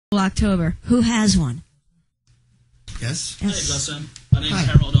October. Who has one? Yes. Hey, Justin. My name's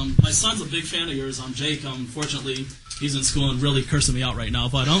Harold. My son's a big fan of yours. Jake. Unfortunately, he's in school and really cursing me out right now.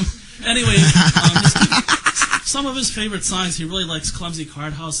 But anyway, some of his favorite songs, he really likes Clumsy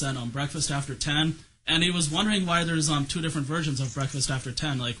Card House and Breakfast After 10. And he was wondering why there's two different versions of Breakfast After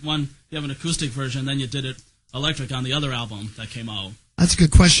 10. Like one, you have an acoustic version, then you did it electric on the other album that came out. That's a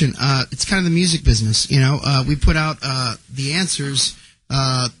good question. It's kind of the music business, you know. We put out the answers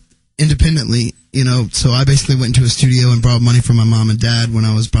independently, you know. So I basically went into a studio and borrowed money from my mom and dad when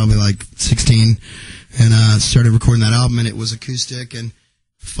I was probably like 16, and started recording that album. And it was acoustic and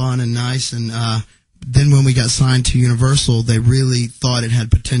fun and nice. And then when we got signed to Universal, they really thought it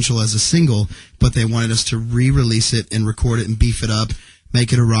had potential as a single, but they wanted us to re-release it and record it and beef it up,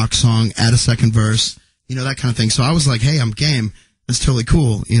 make it a rock song, add a second verse, you know, that kind of thing. So I was like, hey, I'm game. That's totally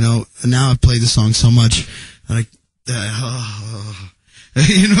cool, you know. And now I've played the song so much that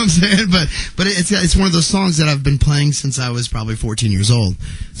you know what I'm saying? But it's one of those songs that I've been playing since I was probably 14 years old.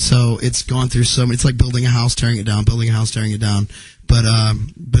 So it's gone through so many. It's like building a house, tearing it down, building a house, tearing it down. But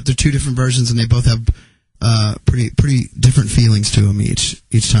they're two different versions, and they both have pretty different feelings to them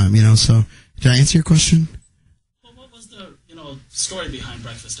each time, you know. So did I answer your question? Well, what was the story behind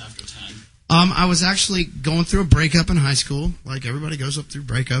Breakfast After 10? I was actually going through a breakup in high school, like everybody goes up through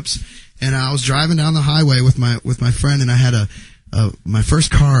breakups, and I was driving down the highway with my friend, and I had my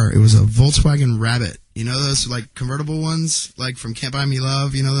first car. It was a Volkswagen Rabbit, you know those like convertible ones, like from Can't Buy Me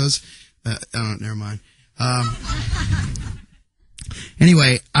Love, you know those. Never mind.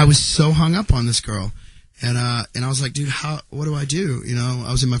 Anyway, I was so hung up on this girl, and I was like, dude, what do I do? You know,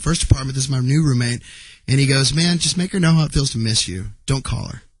 I was in my first apartment. This is my new roommate, and he goes, man, just make her know how it feels to miss you. Don't call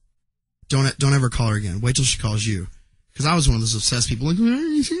her. Don't ever call her again. Wait till she calls you. Because I was one of those obsessed people, like, you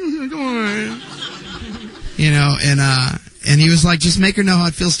know, and he was like, just make her know how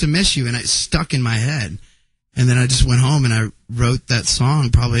it feels to miss you. And it stuck in my head. And then I just went home and I wrote that song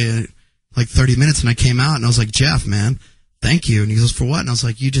probably in like 30 minutes, and I came out and I was like, Jeff, man, thank you. And he goes, for what? And I was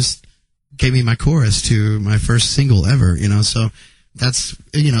like, you just gave me my chorus to my first single ever, you know. So that's,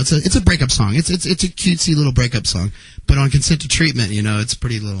 you know, it's a breakup song. It's a cutesy little breakup song. But on Consent to Treatment, you know, it's a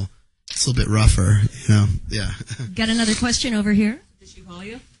little bit rougher, you know. Yeah. Got another question over here. Did she call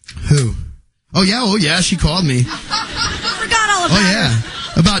you? Who? Oh yeah, she called me. Forgot all about it. Yeah.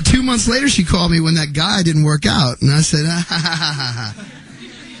 About 2 months later, she called me when that guy didn't work out, and I said,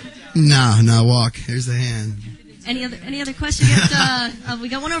 No, walk. Here's the hand. Any other questions? We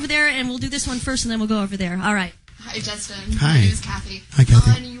got one over there, and we'll do this one first, and then we'll go over there. All right. Hi, Justin. Hi. My name is Kathy. Hi,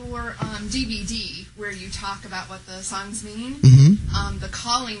 Kathy. On your DVD, where you talk about what the songs mean, the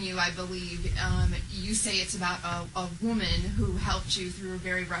Calling You, I believe, you say it's about a woman who helped you through a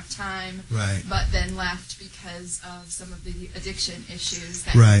very rough time, right, but then left because of some of the addiction issues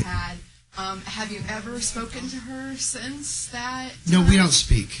that right. you had. Have you ever spoken to her since that time? No, we don't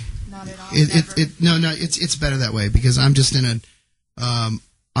speak. Not at all? It's better that way, because I'm just in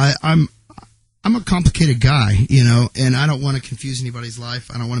I'm a complicated guy, you know, and I don't want to confuse anybody's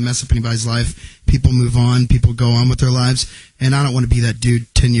life. I don't want to mess up anybody's life. People move on. People go on with their lives. And I don't want to be that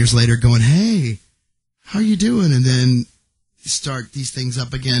dude 10 years later going, hey, how are you doing? And then start these things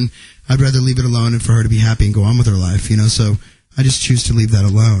up again. I'd rather leave it alone and for her to be happy and go on with her life, you know. So I just choose to leave that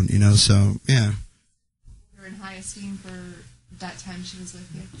alone, you know. So, yeah. You're in high esteem for that time she was with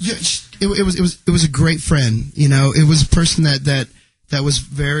you? Yeah, it was a great friend, you know. It was a person that was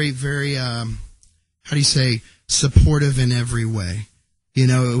very, very, how do you say, supportive in every way. You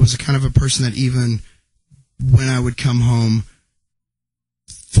know, it was a kind of a person that even when I would come home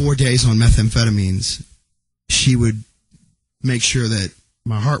 4 days on methamphetamines, she would make sure that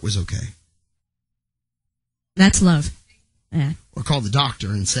my heart was okay. That's love. Yeah. Or call the doctor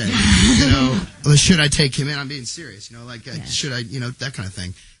and say, you know, should I take him in? I'm being serious, you know, like, should I, you know, that kind of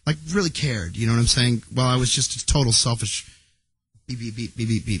thing. Like, really cared, you know what I'm saying? Well, I was just a total selfish beep, beep, beep, beep,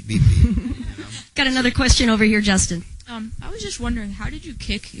 beep, beep, beep. You know? Got another question over here, Justin. I was just wondering, how did you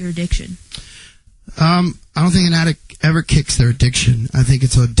kick your addiction? I don't think an addict ever kicks their addiction. I think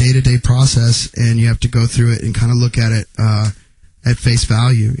it's a day-to-day process, and you have to go through it and kind of look at it at face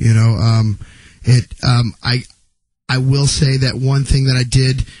value. You know, I will say that one thing that I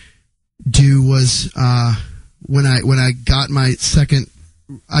did do was when I got my second,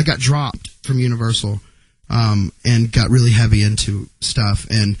 I got dropped from Universal. And got really heavy into stuff.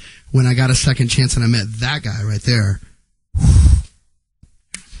 And when I got a second chance and I met that guy right there.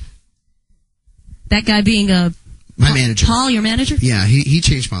 That guy being my manager. Paul, your manager? Yeah, he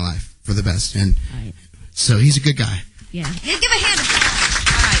changed my life for the best. And so he's a good guy. Yeah. Give a hand.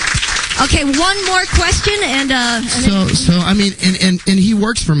 All right. Okay, one more question, and So I mean, and he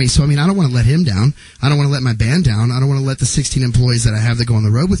works for me. So I mean, I don't want to let him down. I don't want to let my band down. I don't want to let the 16 employees that I have that go on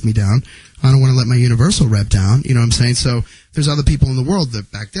the road with me down. I don't want to let my Universal rep down. You know what I'm saying? So there's other people in the world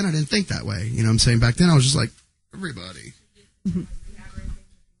that back then I didn't think that way. You know what I'm saying? Back then I was just like, everybody. Mm-hmm.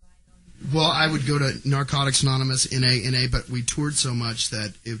 Well, I would go to Narcotics Anonymous, NA, but we toured so much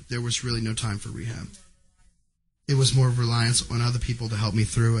that there was really no time for rehab. It was more of reliance on other people to help me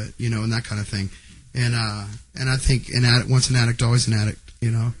through it, you know, and that kind of thing. And I think once an addict, always an addict,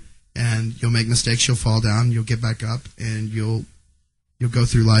 you know. And you'll make mistakes, you'll fall down, you'll get back up, and you'll go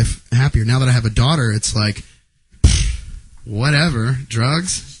through life happier. Now that I have a daughter, it's like, whatever,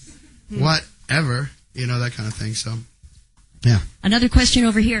 drugs, whatever, you know, that kind of thing. So, yeah. Another question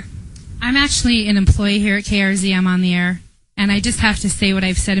over here. I'm actually an employee here at KRZ. I'm on the air. And I just have to say what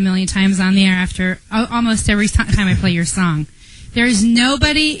I've said a million times on the air after almost every time I play your song. There is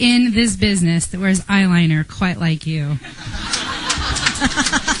nobody in this business that wears eyeliner quite like you.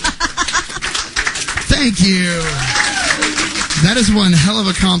 Thank you. That is one hell of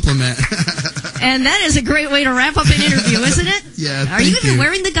a compliment. And that is a great way to wrap up an interview, isn't it? Yeah, Are you even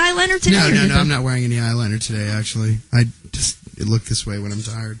wearing the eyeliner today? No, I'm not wearing any eyeliner today, actually. It looked this way when I'm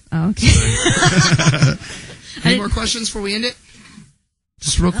tired. Oh, okay. Any more questions before we end it?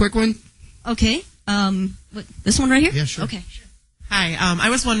 Just a real quick one. Okay. This one right here? Yeah, sure. Okay. Hi. I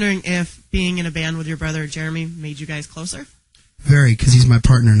was wondering if being in a band with your brother Jeremy made you guys closer? Very, because he's my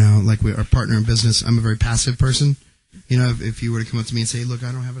partner now. Like, we are partner in business. I'm a very passive person. You know, if you were to come up to me and say, look,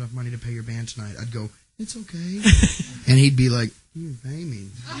 I don't have enough money to pay your band tonight, I'd go, it's okay. And he'd be like, you pay me.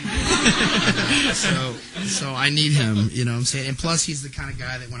 So I need him, you know what I'm saying? And plus, he's the kind of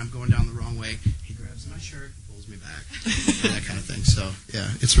guy that when I'm going down the wrong way, he grabs my shirt, pulls me back, and that kind of thing. So, yeah,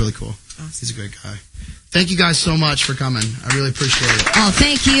 it's really cool. Awesome. He's a great guy. Thank you guys so much for coming. I really appreciate it. Oh,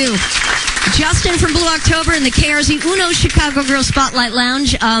 thank you. Justin from Blue October in the KRZ Uno Chicago Girl Spotlight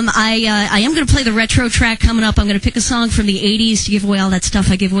Lounge. I am going to play the retro track coming up. I'm going to pick a song from the 80s to give away all that stuff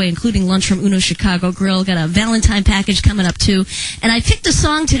I give away, including lunch from Uno Chicago Grill. Got a Valentine package coming up, too. And I picked a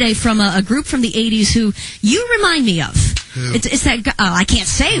song today from a group from the 80s who you remind me of. Who? It's that guy. I can't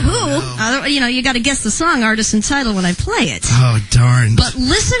say who. No. You know, you got to guess the song, artist, and title when I play it. Oh, darn. But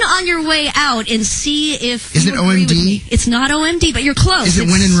listen on your way out and see if Is you it agree with OMD? me. It's not OMD, but you're close. Is it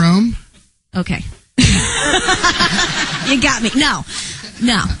When in Rome? Okay. You got me. No.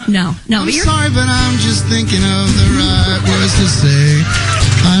 I'm sorry, but I'm just thinking of the right words to say.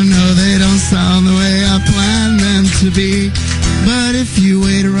 I know they don't sound the way I planned them to be. But if you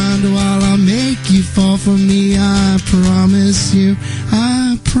wait around a while, I'll make you fall for me. I promise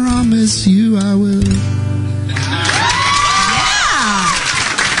you I will. Yeah.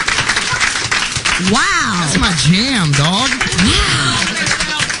 Wow. That's my jam, dog.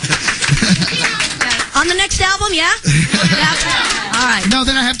 On the next album, yeah? All right. No,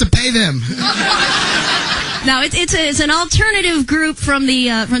 then I have to pay them. Now it's an alternative group from the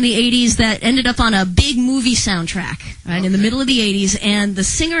 80s that ended up on a big movie soundtrack, right, in the middle of the 80s, and the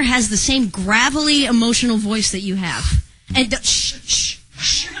singer has the same gravelly, emotional voice that you have. And shh.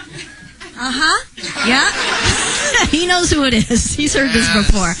 Yeah. He knows who it is. He's heard this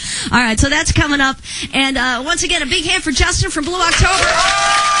before. All right, so that's coming up. And once again, a big hand for Justin from Blue October.